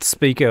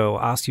speak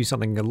or ask you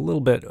something a little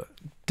bit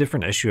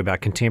different issue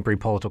about contemporary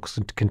politics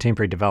and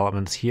contemporary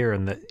developments here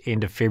in the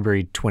end of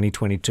February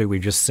 2022.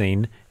 We've just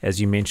seen,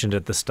 as you mentioned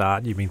at the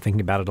start, you've been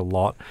thinking about it a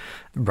lot,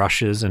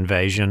 Russia's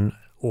invasion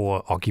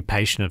or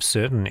occupation of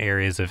certain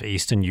areas of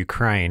eastern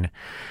Ukraine.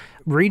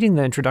 Reading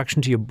the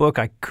introduction to your book,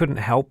 I couldn't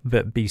help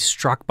but be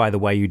struck by the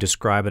way you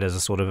describe it as a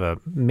sort of a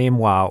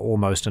memoir,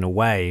 almost in a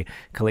way,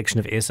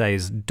 collection of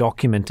essays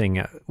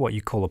documenting what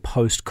you call a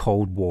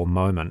post-Cold War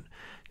moment.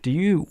 Do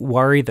you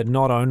worry that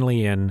not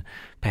only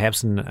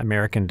perhaps in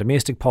American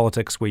domestic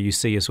politics, where you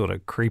see a sort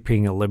of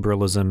creeping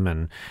liberalism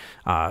and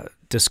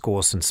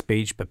discourse and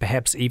speech, but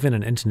perhaps even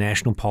in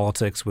international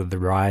politics with the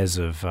rise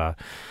of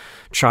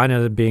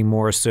China being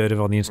more assertive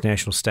on the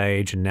international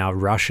stage, and now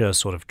Russia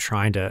sort of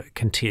trying to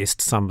contest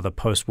some of the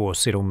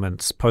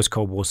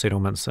post-Cold War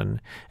settlements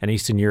in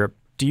Eastern Europe.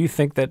 Do you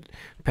think that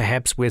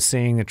perhaps we're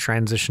seeing a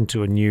transition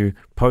to a new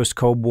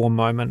post-Cold War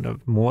moment,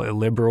 of more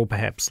illiberal,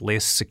 perhaps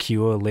less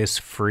secure, less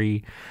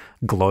free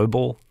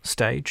global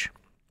stage?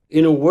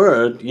 In a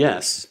word,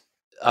 yes.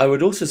 I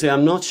would also say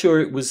I'm not sure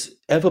it was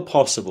ever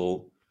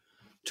possible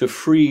to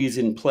freeze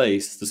in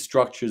place the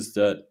structures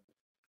that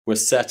were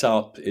set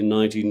up in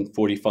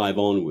 1945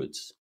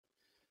 onwards,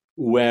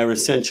 where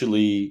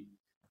essentially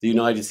the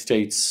United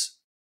States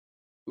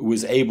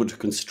was able to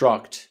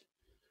construct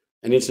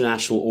an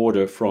international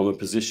order from a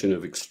position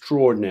of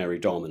extraordinary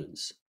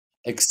dominance,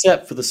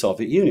 except for the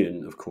Soviet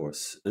Union, of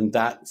course. And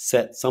that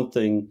set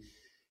something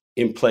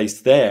in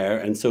place there.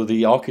 And so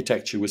the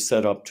architecture was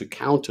set up to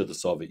counter the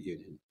Soviet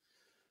Union.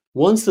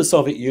 Once the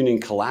Soviet Union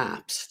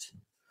collapsed,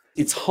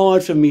 it's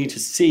hard for me to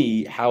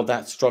see how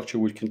that structure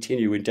would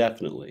continue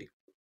indefinitely.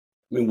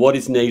 I mean, what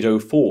is NATO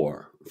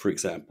for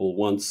example,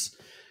 once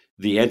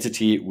the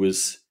entity it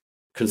was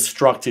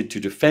constructed to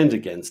defend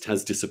against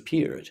has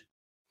disappeared?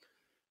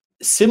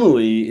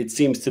 Similarly, it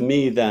seems to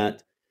me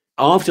that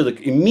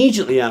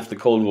immediately after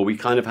the Cold War, we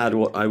kind of had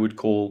what I would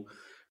call,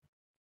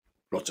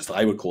 not just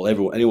I would call,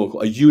 anyone would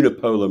call, a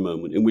unipolar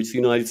moment in which the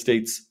United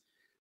States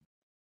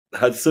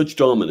had such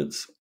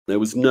dominance. There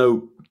was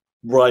no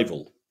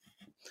rival.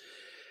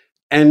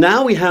 And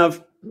now we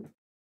have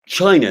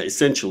China,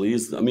 essentially.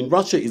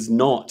 Russia is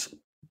not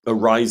a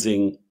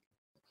rising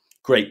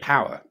great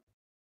power.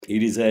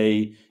 It is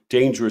a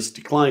dangerous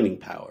declining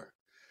power.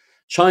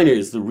 China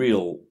is the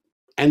real,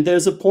 and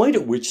there's a point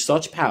at which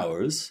such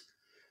powers,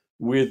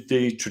 with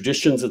the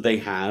traditions that they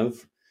have,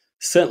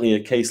 certainly a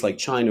case like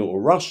China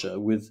or Russia,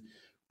 with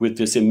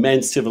this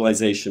immense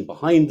civilization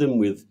behind them,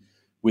 with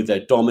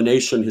their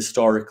domination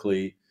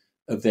historically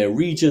of their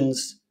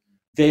regions,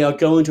 they are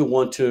going to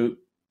want to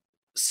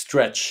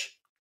stretch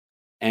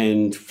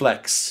and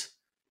flex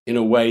in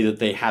a way that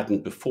they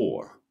hadn't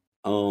before.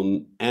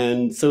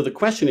 And so the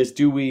question is,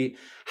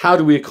 how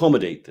do we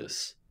accommodate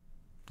this?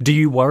 Do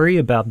you worry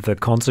about the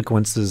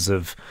consequences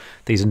of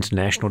these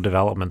international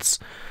developments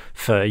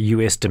for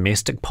US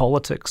domestic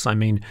politics? I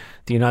mean,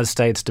 the United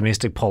States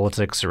domestic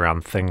politics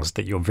around things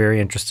that you're very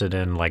interested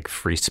in, like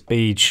free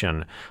speech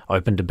and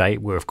open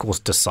debate, were, of course,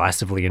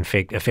 decisively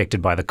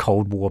affected by the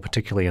Cold War,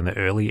 particularly in the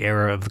early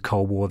era of the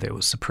Cold War. There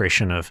was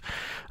suppression of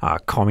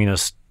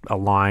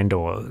communist-aligned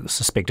or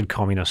suspected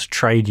communist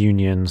trade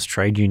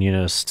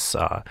unionists,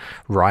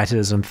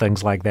 writers and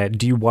things like that.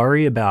 Do you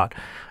worry about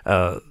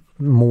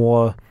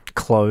more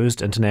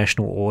closed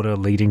international order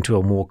leading to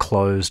a more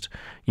closed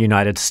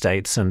United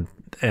States and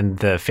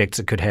the effects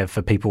it could have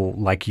for people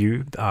like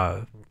you,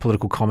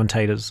 political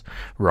commentators,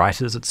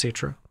 writers,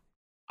 etc.?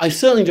 I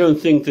certainly don't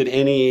think that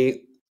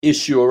any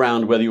issue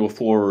around whether you're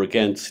for or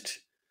against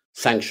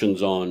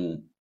sanctions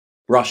on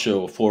Russia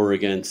or for or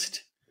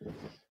against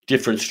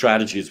different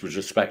strategies with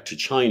respect to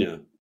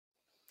China,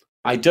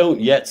 I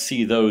don't yet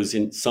see those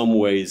in some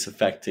ways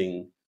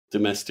affecting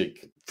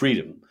domestic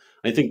freedom.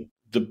 I think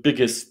the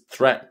biggest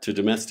threat to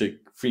domestic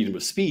freedom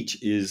of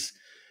speech is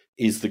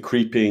the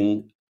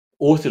creeping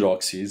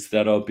orthodoxies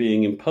that are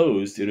being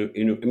imposed. I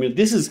mean,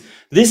 this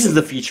is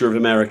the feature of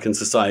American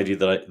society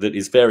that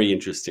is very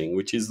interesting,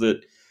 which is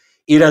that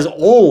it has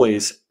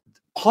always,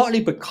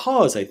 partly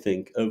because I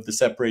think of the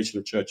separation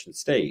of church and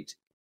state,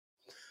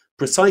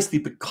 precisely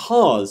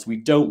because we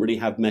don't really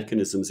have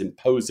mechanisms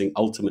imposing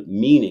ultimate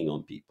meaning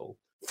on people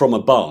from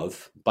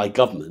above by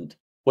government.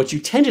 What you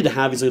tended to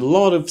have is a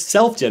lot of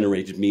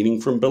self-generated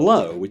meaning from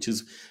below, which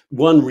is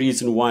one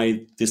reason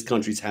why this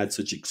country's had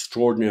such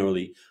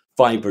extraordinarily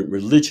vibrant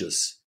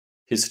religious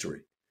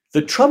history.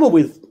 The trouble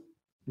with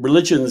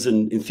religions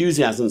and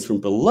enthusiasms from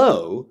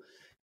below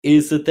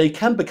is that they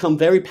can become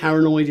very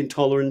paranoid,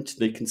 intolerant.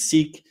 They can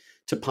seek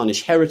to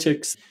punish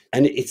heretics.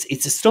 And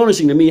it's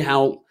astonishing to me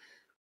how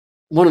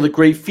one of the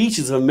great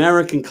features of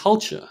American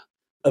culture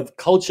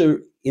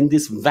in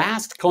this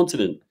vast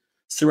continent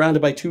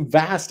surrounded by two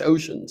vast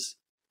oceans,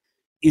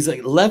 is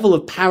a level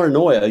of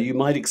paranoia you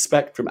might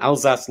expect from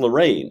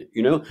Alsace-Lorraine.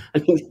 I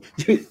mean,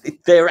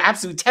 they're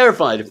absolutely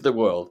terrified of the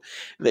world.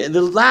 The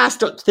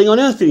last thing on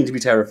earth they need to be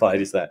terrified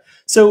is that.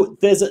 So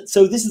this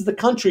is the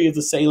country of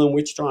the Salem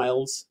witch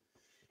trials.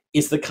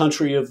 It's the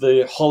country of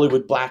the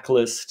Hollywood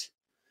blacklist.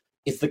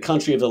 It's the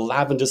country of the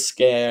Lavender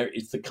Scare.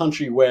 It's the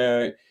country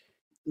where,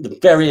 the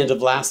very end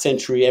of last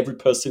century, every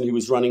person who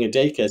was running a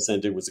daycare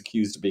center was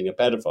accused of being a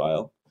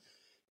pedophile.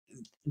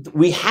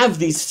 We have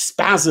these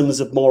spasms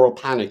of moral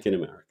panic in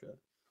America.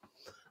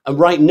 And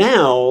right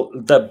now,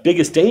 the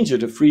biggest danger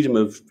to freedom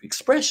of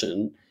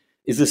expression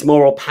is this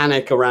moral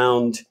panic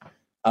around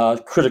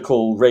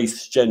critical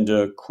race,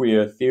 gender,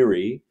 queer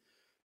theory,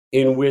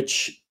 in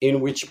which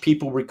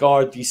people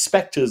regard these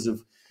specters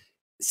of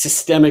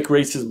systemic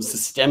racism,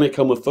 systemic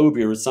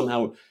homophobia as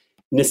somehow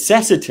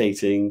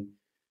necessitating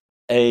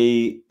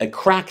a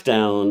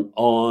crackdown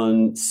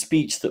on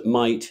speech that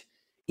might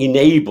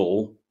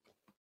enable,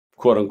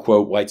 quote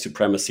unquote, white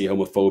supremacy,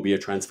 homophobia,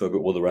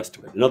 transphobia, all the rest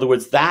of it. In other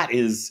words,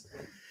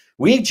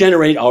 we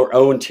generate our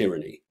own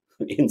tyranny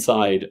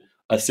inside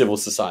a civil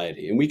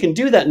society. And we can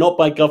do that not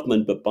by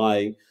government, but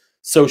by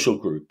social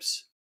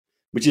groups,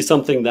 which is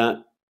something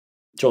that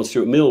John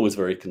Stuart Mill was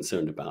very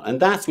concerned about. And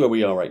that's where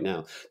we are right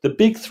now. The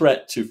big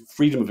threat to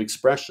freedom of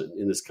expression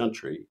in this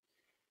country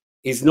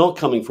is not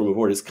coming from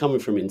abroad, it's coming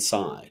from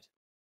inside.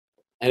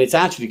 And it's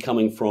actually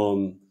coming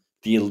from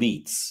the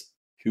elites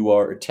who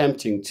are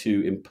attempting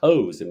to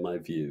impose, in my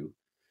view,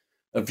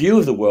 a view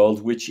of the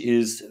world which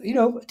is,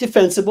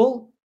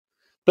 defensible,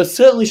 but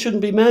certainly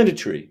shouldn't be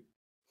mandatory.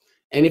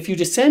 And if you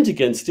dissent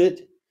against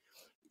it,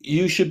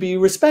 you should be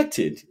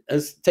respected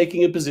as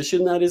taking a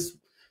position that is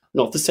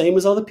not the same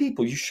as other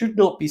people. You should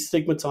not be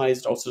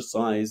stigmatized,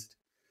 ostracized,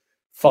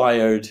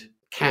 fired,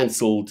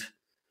 canceled,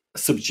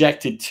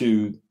 subjected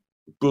to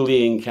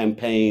bullying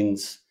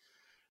campaigns.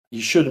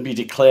 You shouldn't be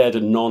declared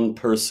a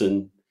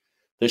non-person.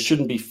 There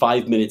shouldn't be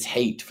 5 minutes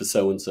hate for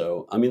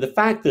so-and-so. I mean, the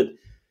fact that,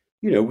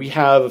 we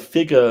have a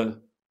figure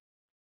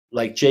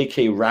like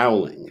J.K.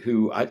 Rowling,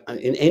 who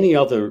in any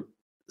other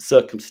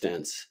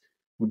circumstance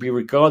would be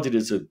regarded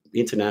as an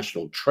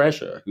international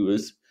treasure, who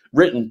has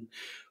written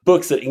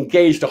books that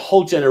engaged a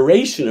whole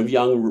generation of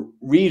young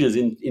readers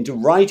into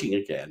writing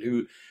again,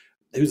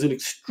 who's an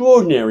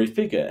extraordinary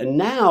figure, and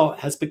now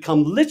has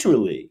become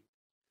literally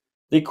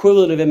the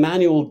equivalent of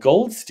Emmanuel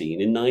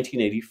Goldstein in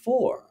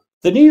 1984.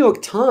 The New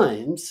York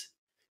Times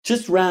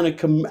just ran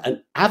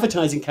an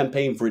advertising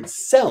campaign for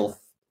itself,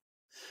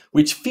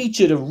 which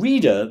featured a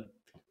reader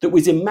that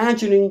was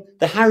imagining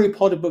the Harry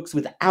Potter books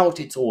without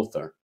its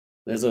author.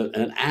 There's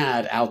an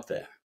ad out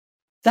there.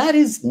 That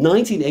is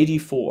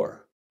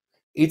 1984.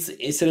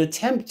 It's an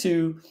attempt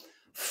to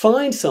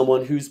find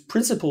someone whose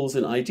principles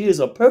and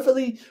ideas are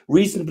perfectly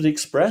reasonably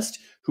expressed,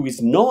 who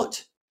is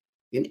not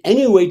in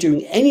any way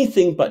doing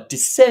anything but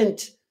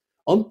dissent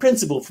on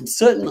principle from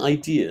certain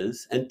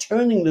ideas and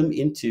turning them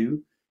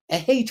into a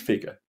hate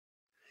figure.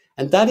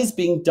 And that is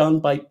being done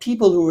by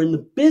people who are in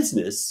the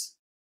business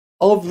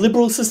of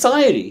liberal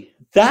society.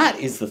 That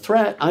is the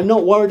threat. I'm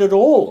not worried at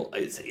all.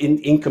 It's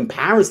in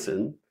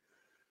comparison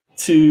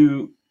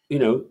to,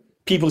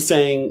 people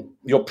saying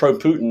you're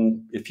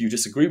pro-Putin if you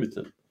disagree with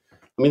them.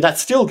 I mean,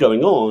 that's still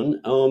going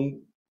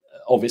on,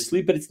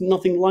 obviously, but it's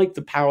nothing like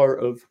the power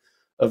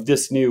of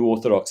this new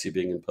orthodoxy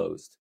being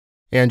imposed.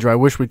 Andrew, I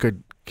wish we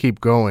could keep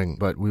going,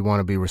 but we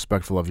want to be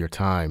respectful of your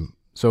time.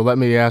 So let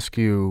me ask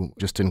you,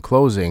 just in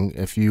closing,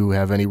 if you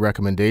have any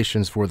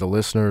recommendations for the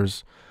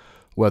listeners,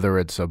 whether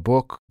it's a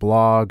book,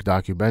 blog,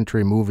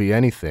 documentary, movie,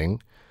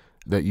 anything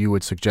that you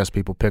would suggest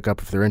people pick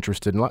up if they're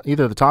interested in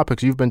either the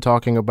topics you've been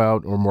talking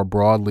about or more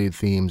broadly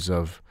themes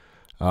of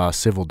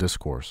civil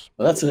discourse?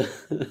 Well, that's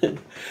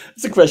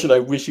a question I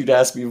wish you'd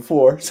asked me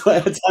before, so I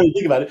had time to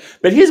think about it.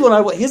 But here's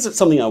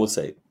something I will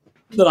say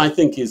that I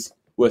think is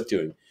worth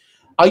doing.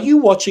 Are you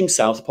watching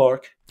South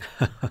Park?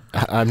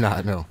 I'm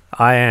not, no.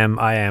 I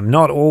am.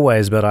 Not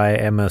always, but I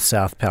am a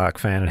South Park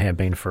fan and have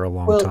been for a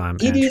long time.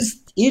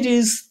 It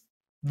is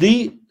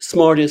the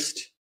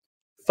smartest,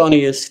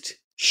 funniest,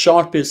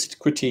 sharpest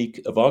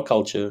critique of our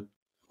culture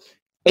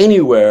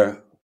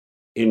anywhere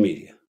in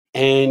media.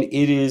 And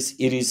it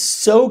is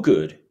so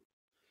good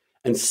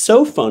and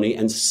so funny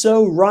and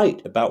so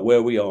right about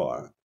where we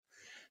are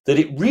that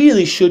it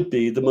really should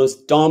be the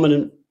most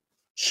dominant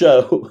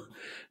show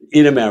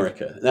in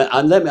America.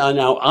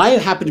 Now, I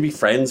happen to be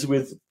friends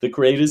with the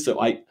creators, so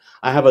I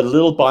have a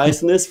little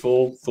bias in this,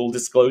 full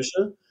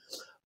disclosure.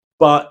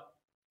 But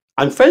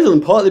I'm friends with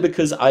them partly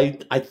because I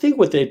think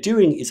what they're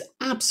doing is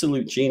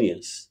absolute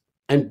genius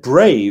and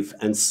brave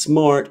and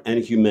smart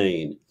and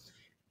humane,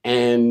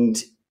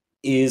 and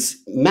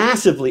is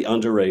massively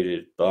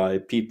underrated by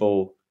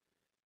people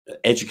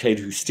educated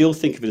who still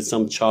think of it as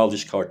some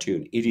childish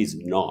cartoon. It is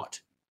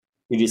not.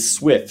 It is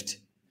swift.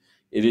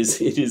 It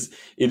is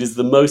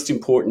the most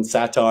important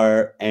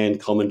satire and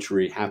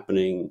commentary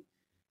happening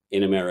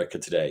in America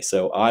today.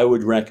 So I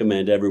would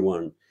recommend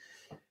everyone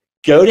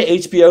go to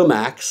HBO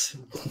Max,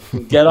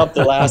 get up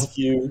the last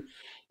few,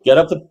 get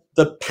up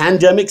the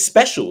pandemic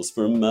specials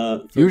from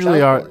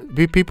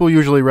usually people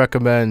usually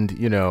recommend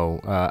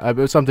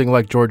something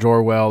like George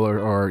Orwell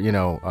or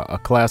a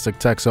classic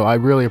text. So I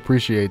really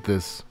appreciate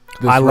this.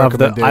 I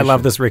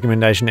love this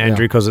recommendation,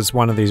 Andrew, because it's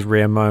one of these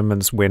rare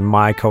moments when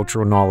my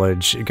cultural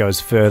knowledge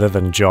goes further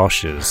than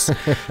Josh's.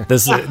 I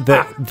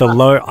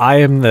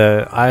am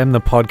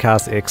the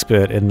podcast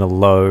expert in the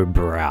low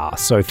brow.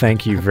 So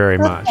thank you very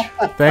much.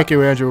 Thank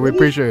you, Andrew. We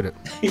appreciate it.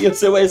 Yeah,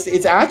 so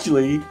it's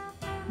actually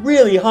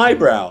really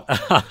highbrow.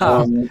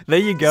 There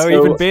you go.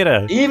 Even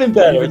better. Even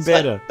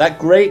better. That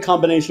great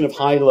combination of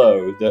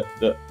high-low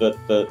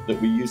that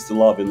we used to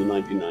love in the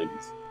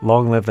 1990s.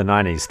 Long live the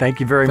 90s. Thank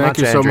you very much,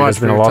 Andrew. Thank you so much. It's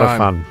been a lot of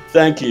fun.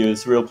 Thank you.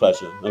 It's a real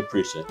pleasure. I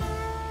appreciate it.